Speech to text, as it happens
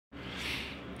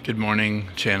Good morning,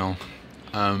 channel.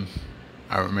 I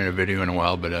haven't made a video in a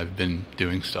while, but I've been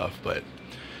doing stuff, but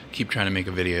keep trying to make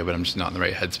a video, but I'm just not in the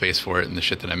right headspace for it, and the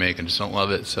shit that I make, I just don't love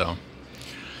it. So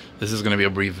this is going to be a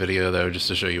brief video though, just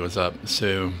to show you what's up.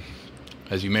 So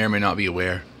as you may or may not be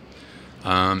aware,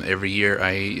 every year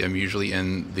I am usually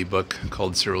in the book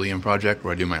called Cerulean Project,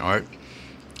 where I do my art,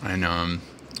 and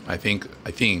I think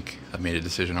I've made a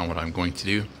decision on what I'm going to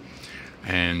do,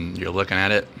 and you're looking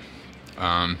at it.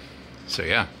 So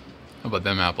yeah, how about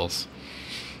them apples?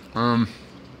 I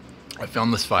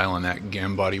found this file on that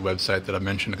Gambody website that I've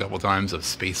mentioned a couple times of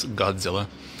Space Godzilla.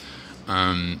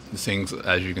 This thing,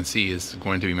 as you can see, is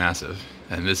going to be massive,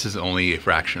 and this is only a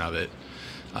fraction of it.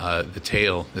 The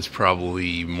tail is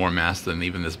probably more mass than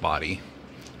even this body.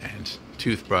 And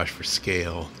toothbrush for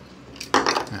scale.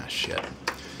 Ah, shit.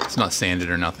 It's not sanded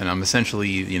or nothing. I'm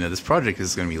essentially, this project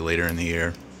is going to be later in the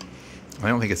year. I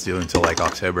don't think it's due until like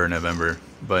October or November,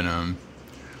 but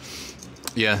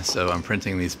yeah, so I'm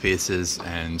printing these pieces,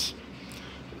 and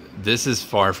this is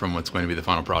far from what's going to be the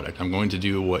final product. I'm going to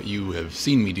do what you have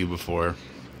seen me do before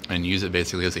and use it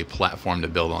basically as a platform to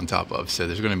build on top of. So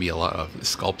there's going to be a lot of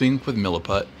sculpting with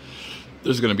milliput.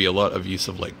 There's going to be a lot of use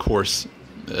of like coarse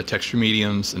texture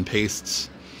mediums and pastes.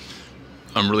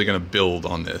 I'm really going to build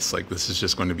on this. Like, this is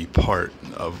just going to be part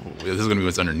of, this is going to be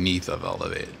what's underneath of all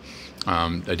of it.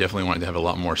 I definitely wanted to have a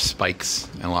lot more spikes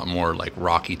and a lot more like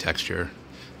rocky texture.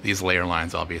 These layer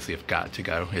lines obviously have got to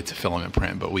go. It's a filament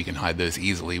print, but we can hide those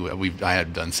easily. I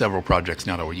have done several projects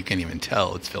now where you can't even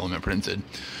tell it's filament printed,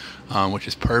 which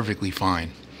is perfectly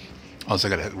fine. Also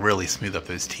got to really smooth up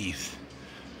those teeth.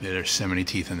 There's so many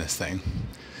teeth in this thing.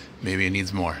 Maybe it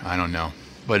needs more. I don't know.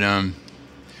 But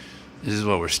this is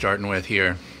what we're starting with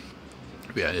here.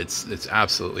 Yeah, it's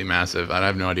absolutely massive. I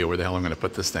have no idea where the hell I'm going to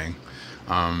put this thing.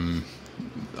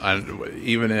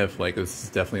 Even if like this is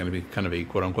definitely going to be kind of a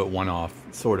quote-unquote one-off,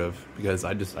 sort of, because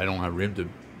I don't have room to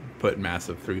put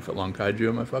massive 3-foot-long kaiju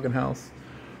in my fucking house.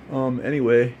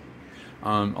 Anyway,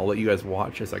 I'll let you guys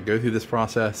watch as I go through this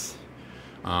process.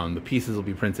 The pieces will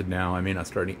be printed now. I may not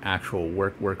start any actual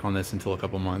work on this until a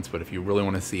couple months, but if you really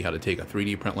want to see how to take a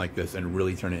 3D print like this and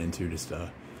really turn it into just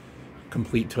a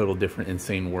complete, total, different,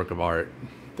 insane work of art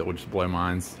that will just blow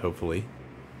minds, hopefully.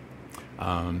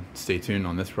 Stay tuned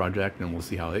on this project and we'll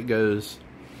see how it goes.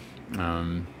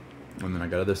 And then I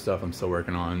got other stuff I'm still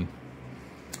working on.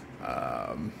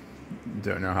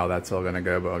 Don't know how that's all gonna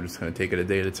go, but I'm just gonna take it a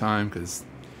day at a time, because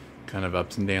kind of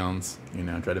ups and downs.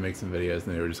 Try to make some videos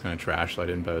and they were just gonna trash, so I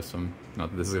didn't post them.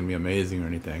 Not that this is gonna be amazing or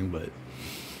anything, but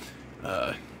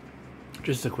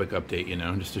just a quick update,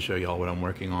 just to show y'all what I'm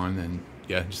working on. And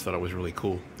yeah, just thought it was really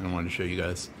cool and I wanted to show you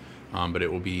guys. But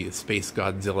it will be Space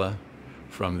Godzilla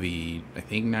from the, I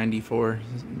think, 94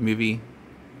 movie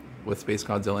with Space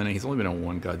Godzilla in it. He's only been in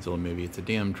one Godzilla movie. It's a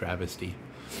damn travesty,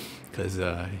 because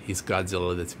he's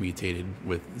Godzilla that's mutated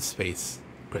with space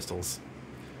crystals,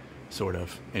 sort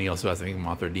of. And he also has, I think,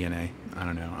 Mothra DNA. I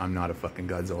don't know. I'm not a fucking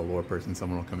Godzilla lore person.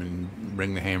 Someone will come in and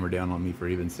bring the hammer down on me for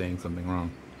even saying something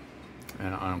wrong.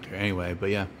 And I don't care anyway. But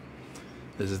yeah,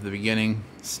 this is the beginning.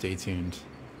 Stay tuned.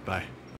 Bye.